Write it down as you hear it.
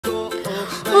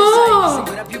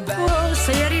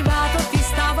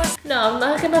now, I'm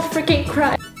not gonna freaking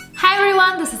cry. Hi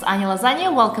everyone, this is ANYA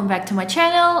Lasagna. Welcome back to my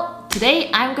channel. Today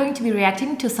I'm going to be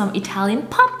reacting to some Italian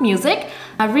pop music.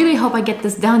 I really hope I get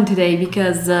this done today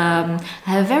because I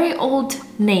have a very old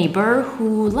neighbor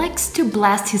who likes to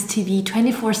blast his TV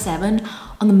 24/7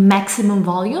 on the maximum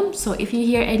volume. So if you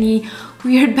hear any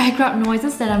weird background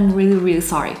noises, then I'm really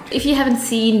sorry. If you haven't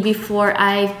seen before,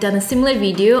 I've done a similar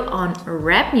video on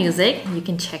rap music. You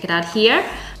can check it out here.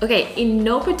 Okay, in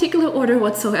no particular order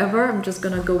whatsoever, I'm just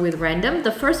gonna go with random.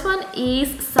 The first one is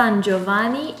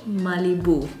Sangiovanni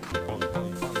Malibu.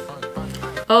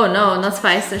 Oh no, not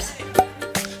Spicers.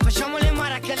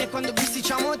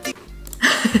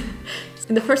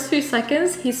 In the first few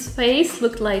seconds, his face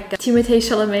looked like Timothée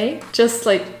Chalamet, just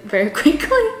like very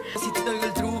quickly.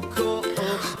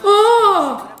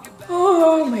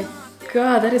 Oh my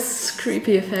god, that is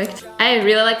creepy effect. I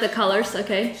really like the colors,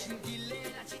 okay.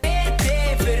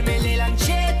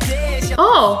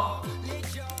 Oh,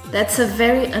 that's a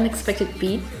very unexpected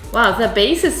beat. Wow, the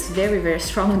bass is very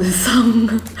strong in this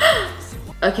song.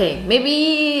 Okay,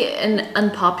 maybe an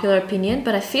unpopular opinion,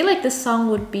 but I feel like this song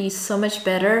would be so much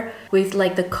better with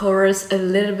like the chorus a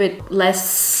little bit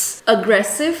less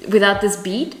aggressive without this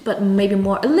beat, but maybe a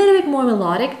little bit more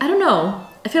melodic. I don't know.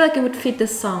 I feel like it would fit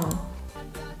this song.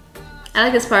 I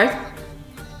like this part.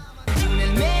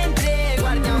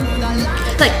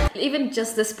 Like, even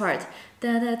just this part.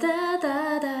 Da, da, da,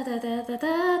 da, da, da, da,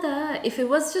 da, da. If it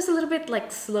was just a little bit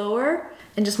like slower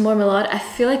and just more melodic, I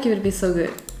feel like it would be so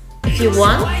good. If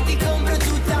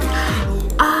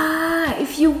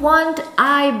you want,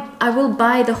 I will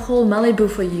buy the whole Malibu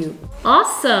for you.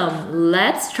 Awesome.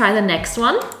 Let's try the next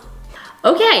one.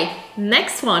 Okay,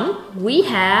 next one we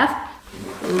have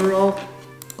Rhove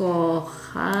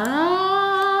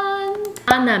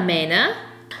Tananai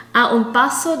a un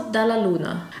passo dalla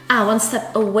luna. One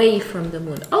step away from the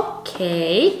moon.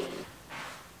 Okay.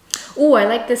 Oh, I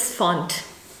like this font.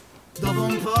 Oh,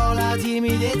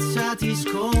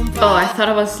 I thought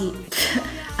I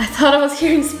was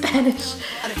hearing Spanish.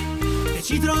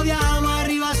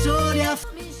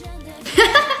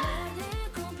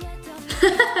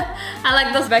 I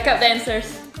like those backup dancers.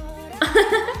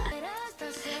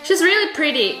 She's really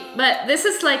pretty, but this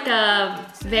is like a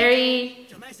very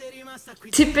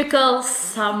typical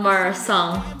summer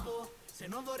song.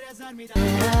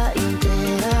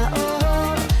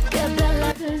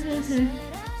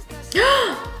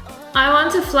 I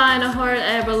want to fly in a hot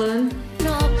air balloon.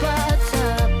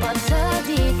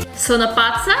 Sono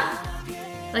pazza?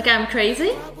 Like I'm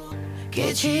crazy? I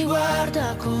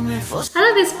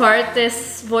love this part.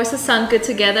 These voices sound good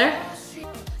together.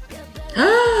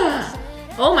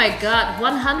 Oh my god,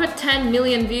 110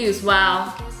 million views,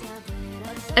 wow.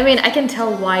 I mean, I can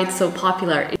tell why it's so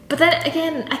popular. But then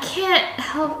again, I can't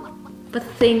help but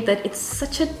think that it's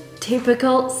such a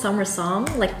typical summer song,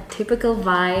 like typical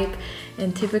vibe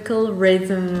and typical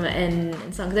rhythm and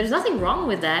song. There's nothing wrong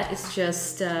with that, it's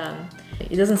just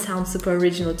it doesn't sound super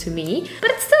original to me,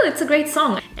 but it's a great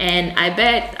song, and I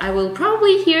bet I will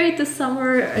probably hear it this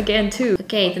summer again too.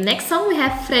 Okay, the next song we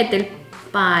have Fred del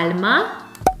Palma.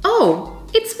 Oh,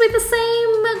 it's with the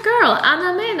same girl,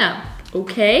 Anna Mena.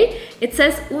 Okay, it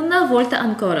says Una volta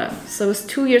ancora, so it was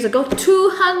 2 years ago,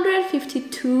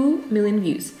 252 million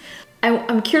views.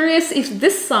 I'm curious if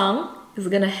this song is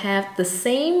gonna have the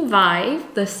same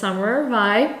vibe, the summer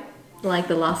vibe, like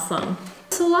the last song.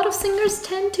 So a lot of singers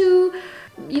tend to,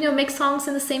 you know, make songs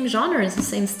in the same genre, in the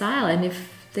same style, and if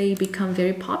they become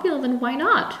very popular, then why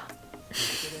not?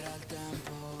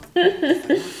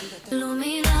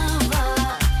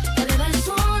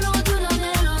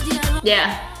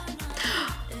 Yeah.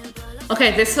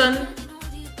 Okay, this one,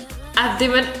 I've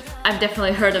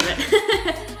definitely heard of it.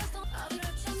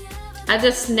 I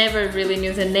just never really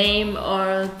knew the name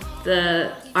or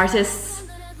the artists.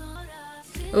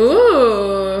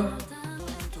 Ooh!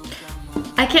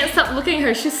 I can't stop looking at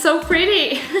her, she's so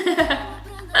pretty!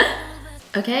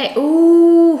 Okay,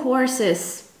 ooh,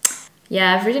 horses.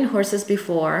 Yeah, I've ridden horses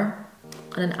before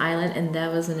on an island and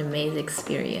that was an amazing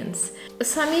experience.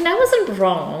 So I mean, I wasn't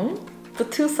wrong. The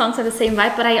two songs are the same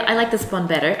vibe, but I like this one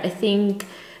better. I think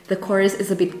the chorus is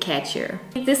a bit catchier.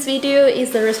 This video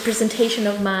is the representation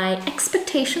of my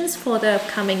expectations for the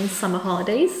upcoming summer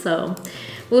holidays, so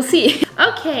we'll see.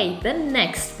 Okay, the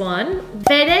next one.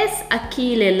 Fedez,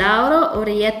 Achille Lauro,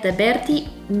 Orietta Berti,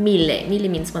 1000. 1000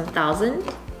 means 1000.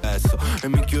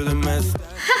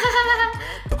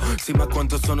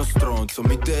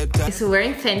 Is he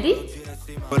wearing Fendi?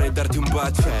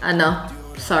 No,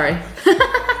 sorry.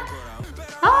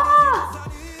 Ah!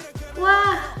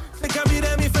 Wow!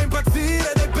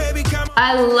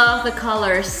 I love the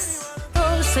colors.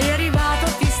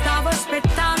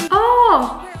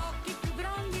 Oh!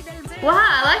 Wow,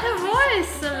 I like her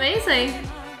voice. Amazing.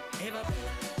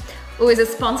 Oh, is it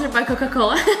sponsored by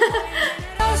Coca-Cola?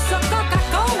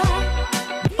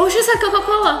 Oh, she said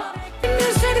Coca-Cola.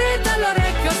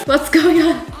 What's going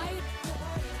on?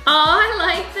 Oh, I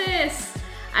like this.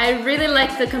 I really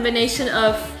like the combination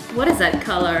of, what is that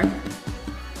color?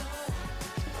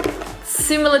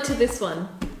 Similar to this one.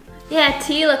 Yeah,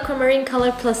 teal, aquamarine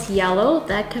color plus yellow.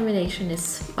 That combination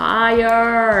is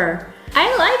fire.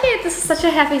 I like it. This is such a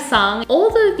happy song. All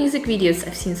the music videos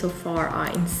I've seen so far are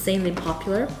insanely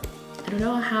popular. I don't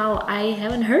know how I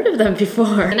haven't heard of them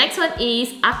before. The next one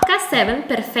is H7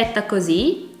 Perfetta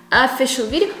Così. Official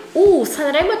video. Ooh,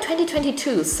 Sanremo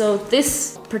 2022. So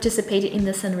this participated in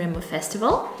the Sanremo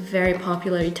Festival. Very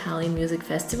popular Italian music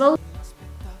festival.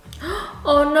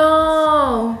 Oh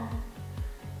no!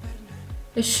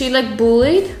 Is she like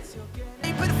bullied?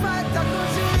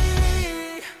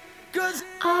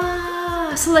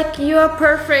 Ah, so like you are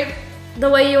perfect the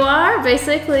way you are,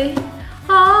 basically.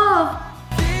 Oh.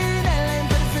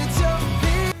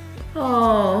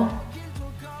 Oh.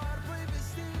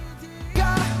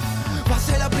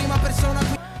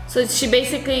 So she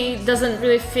basically doesn't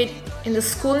really fit in the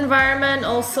school environment,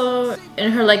 also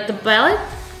in her like the ballet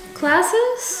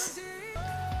classes.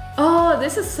 Oh,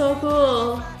 this is so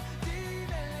cool.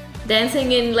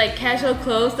 Dancing in like casual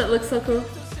clothes, that looks so cool.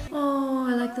 Oh,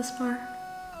 I like this part.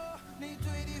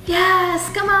 Yes,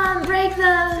 come on, break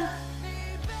the...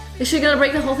 Is she gonna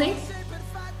break the whole thing?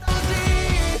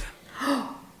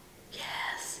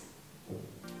 Yes.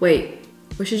 Wait.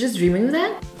 Was she just dreaming of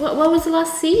that? What was the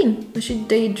last scene? Was she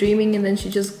daydreaming and then she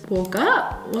just woke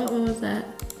up? What was that?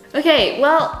 Okay,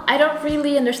 well, I don't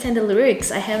really understand the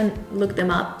lyrics. I haven't looked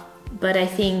them up. But I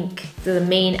think the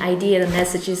main idea, the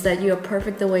message is that you are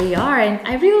perfect the way you are. And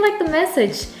I really like the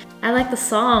message. I like the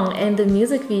song and the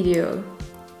music video.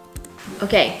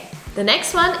 Okay, the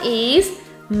next one is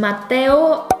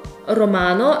Matteo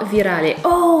Romano Virale.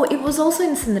 Oh, it was also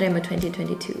in Sanremo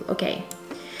 2022. Okay.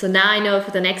 So now I know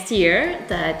for the next year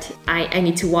that I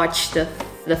need to watch the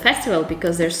festival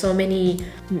because there's so many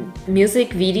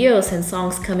music videos and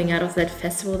songs coming out of that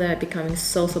festival that are becoming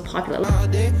so popular.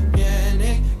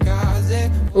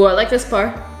 Oh, I like this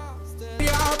part.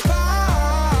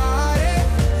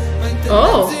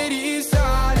 Oh.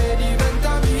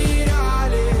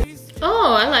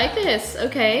 Oh, I like this.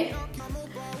 Okay.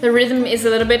 The rhythm is a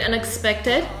little bit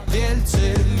unexpected.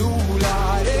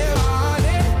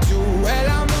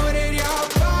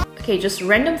 Okay, just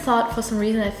random thought, for some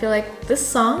reason I feel like this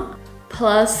song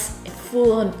plus a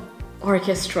full-on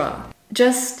orchestra.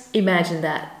 Just imagine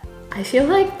that. I feel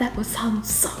like that would sound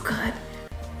so good.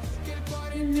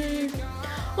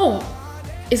 Oh,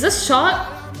 is this shot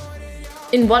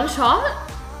in one shot?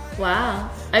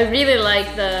 Wow, I really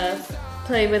like the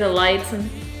play with the lights and...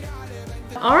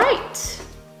 Alright,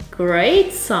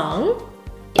 great song.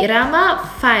 Irama,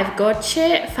 5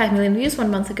 gocce, 5 million views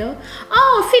 1 month ago.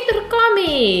 Oh, Fit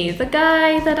Komi, the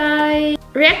guy that I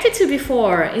reacted to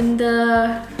before in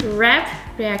the rap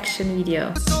reaction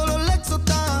video.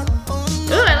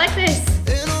 Oh, I like this.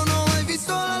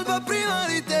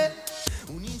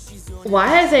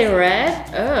 Why are they red?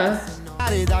 Oh.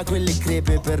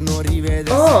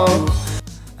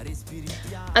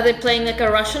 Are they playing like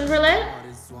a Russian roulette?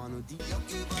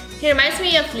 He reminds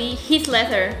me of Heath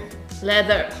Ledger.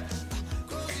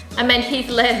 I meant Heath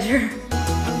Ledger.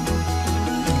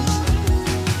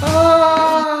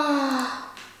 Oh,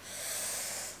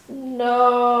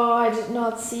 no, I did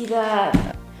not see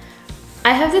that.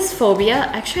 I have this phobia.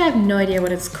 Actually, I have no idea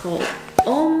what it's called.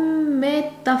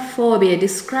 Ometaphobia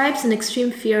describes an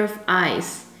extreme fear of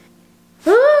eyes.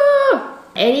 Ooh,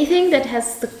 anything that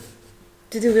has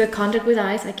to do with contact with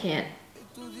eyes, I can't.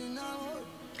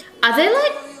 Are they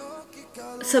like...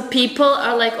 So people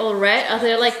are like all red? Are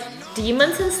they like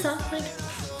demons and stuff? Like,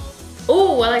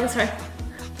 oh, I like this part.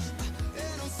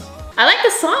 I like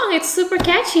the song, it's super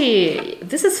catchy.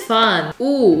 This is fun.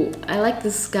 Ooh, I like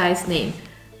this guy's name.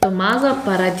 Tommaso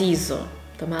Paradiso.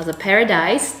 Tommaso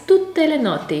Paradise, tutte le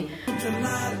notti.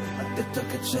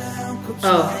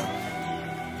 Oh.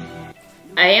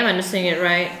 I am understanding it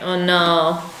right. Oh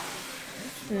no.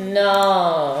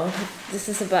 No. This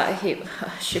is about him.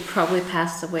 She probably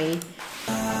passed away.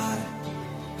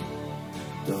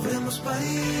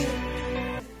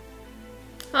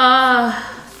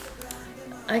 Ah,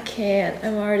 I can't.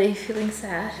 I'm already feeling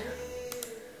sad.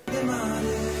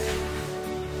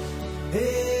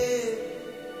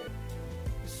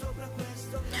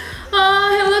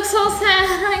 Oh, he looks so sad.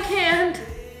 I can't.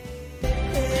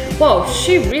 Whoa,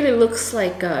 she really looks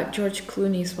like George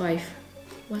Clooney's wife.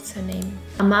 What's her name?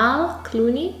 Amal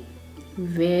Clooney?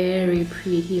 Very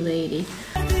pretty lady.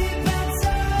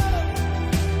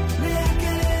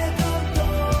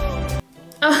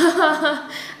 I'm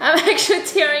actually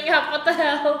tearing up, what the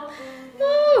hell?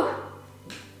 Woo!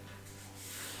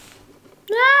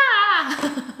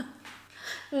 Ah!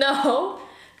 No,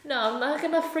 I'm not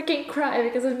gonna freaking cry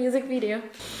because of music video.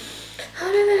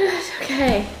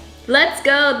 Okay, let's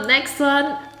go next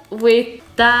one with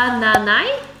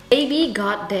Tananai. Baby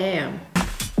goddamn.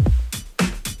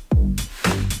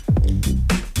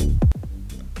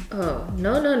 Oh,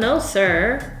 no,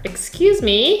 sir. Excuse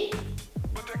me.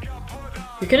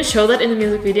 You're gonna show that in the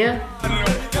music video?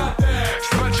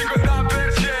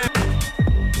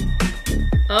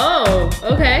 Oh,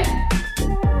 okay.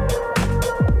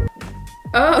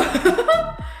 Oh.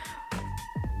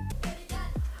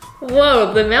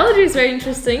 Whoa, the melody is very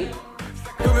interesting.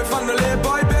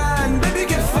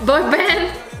 Boy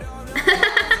band.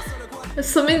 There's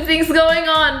so many things going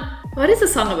on. What is the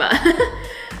song about?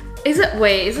 Is it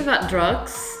about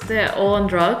drugs? They're all on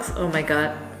drugs? Oh my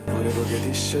god. Oh,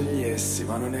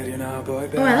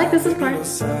 I like this part.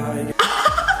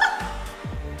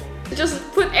 Just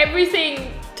put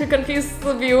everything to confuse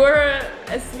the viewer,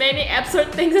 as many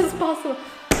absurd things as possible.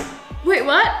 Wait,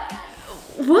 what?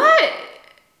 What?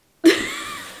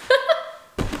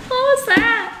 What was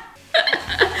that?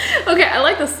 Okay, I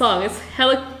like the song. It's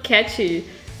hella catchy.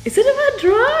 Is it about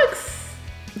drugs?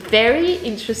 Very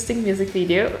interesting music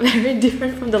video. Very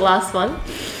different from the last one.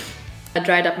 I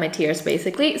dried up my tears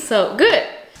basically, so good.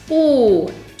 Ooh,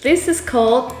 this is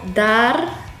called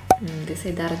they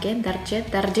say Dargen,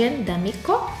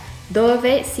 D'Amico,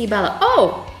 Dove si balla.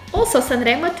 Oh, also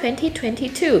Sanremo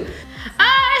 2022.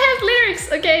 I have lyrics.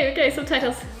 Okay,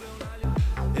 subtitles.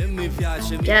 Mi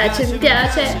piace.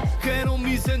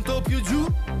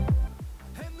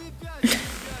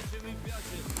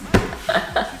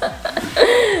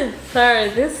 Sorry,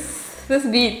 this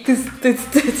beat,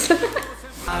 this.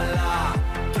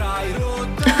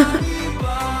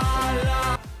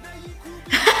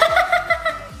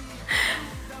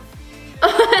 Oh,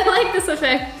 I like this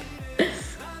effect.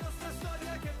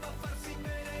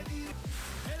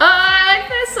 Oh, I like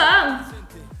this song.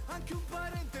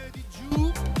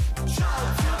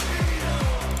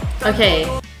 Okay,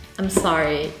 I'm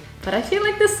sorry, but I feel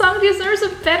like this song deserves a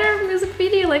better music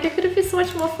video. Like, it could have been so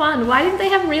much more fun. Why didn't they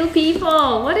have real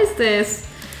people? What is this?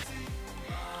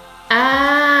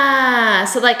 Ah,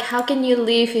 so like, how can you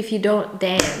live if you don't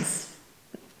dance?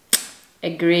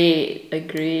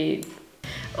 Agreed.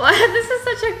 Wow, this is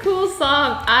such a cool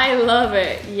song. I love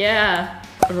it. Yeah.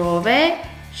 Rhove,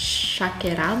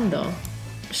 shakerando.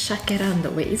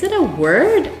 Wait, is it a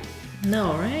word?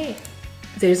 No, right?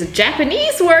 There's a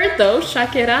Japanese word though.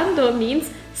 Shakerando means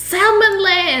salmon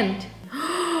land.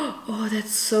 Oh,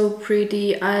 that's so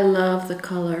pretty. I love the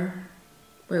color.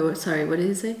 Wait, what? Sorry, what did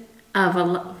he say? Ah,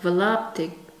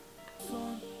 volaptic.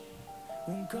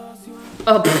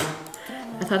 Oh, pfft.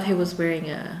 I thought he was wearing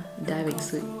a diving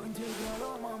suit.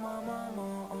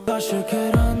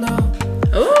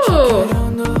 Oh!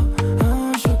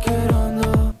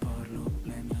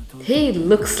 He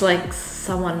looks like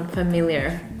someone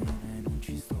familiar.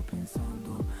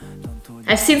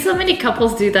 I've seen so many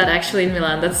couples do that actually in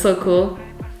Milan. That's so cool.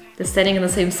 They're standing in the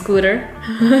same scooter.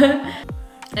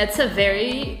 That's a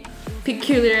very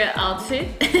peculiar outfit.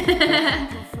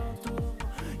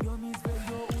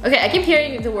 Okay, I keep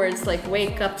hearing the words like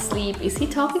wake up, sleep. Is he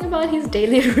talking about his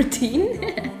daily routine?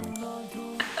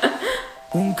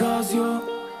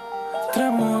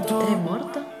 Tremorto?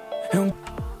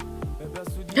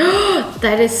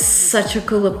 That is such a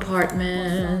cool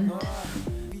apartment.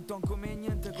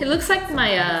 He looks like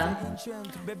my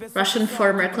Russian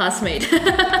former classmate.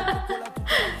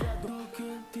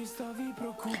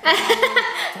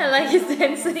 I like his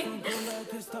dancing.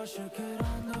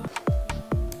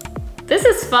 This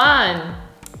is fun.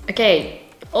 Okay,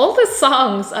 all the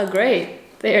songs are great.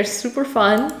 They are super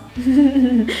fun.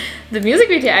 The music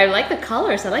video, I like the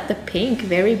colors. I like the pink,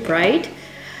 very bright.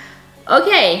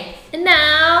 Okay, and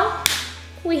now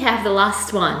we have the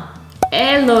last one.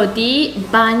 Elodie,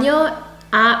 bagno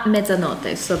a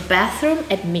mezzanotte. So bathroom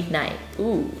at midnight.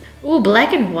 Ooh,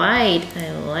 black and white.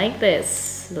 I like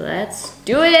this. Let's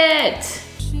do it.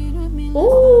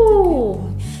 Ooh.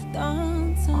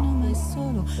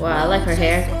 Wow, I like her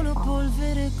hair.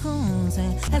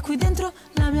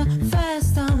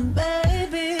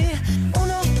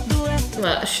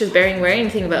 Well, she's barely wearing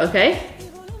anything, but okay.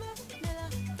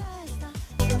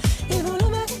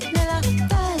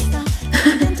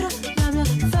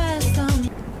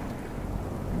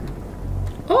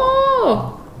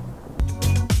 Oh!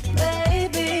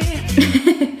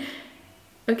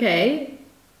 Okay.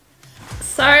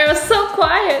 Sorry, I was so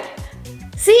quiet.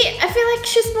 See, I feel like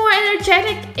she's more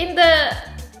energetic in the,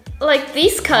 like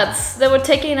these cuts that were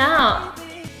taken out.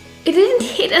 It didn't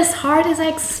hit as hard as I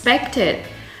expected.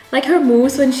 Like her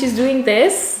moves when she's doing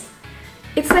this.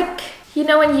 It's like, you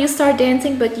know when you start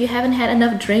dancing but you haven't had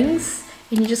enough drinks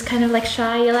and you're just kind of like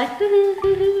shy, you're like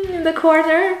in the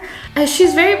corner.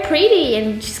 She's very pretty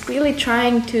and she's clearly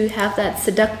trying to have that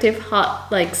seductive,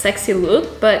 hot, like sexy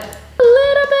look, but a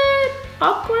little bit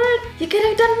awkward. You could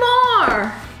have done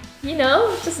more. You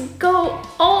know, just go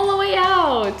all the way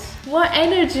out. More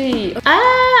energy.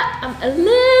 I'm a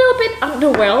little bit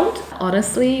underwhelmed.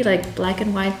 Honestly, like black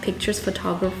and white pictures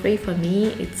photography for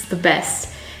me, it's the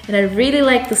best. And I really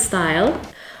like the style.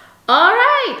 All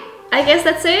right, I guess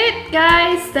that's it,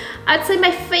 guys. I'd say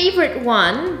my favorite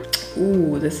one.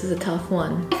 Ooh, this is a tough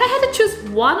one. If I had to choose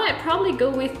one, I'd probably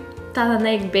go with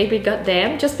Tananai, Baby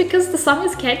Goddamn, just because the song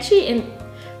is catchy and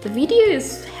the video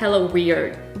is hella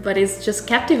weird, but it's just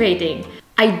captivating.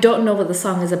 I don't know what the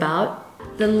song is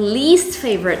about. The least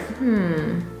favorite,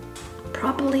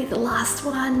 probably the last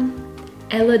one.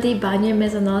 Elodie, Bagno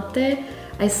Mezzanotte.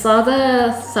 I saw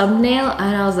the thumbnail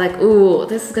and I was like, ooh,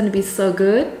 this is gonna be so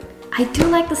good. I do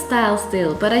like the style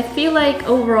still, but I feel like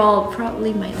overall,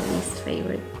 probably my least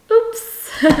favorite. Oops.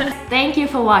 Thank you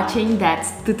for watching.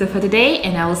 That's tutto for today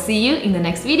and I will see you in the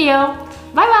next video.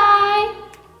 Bye bye!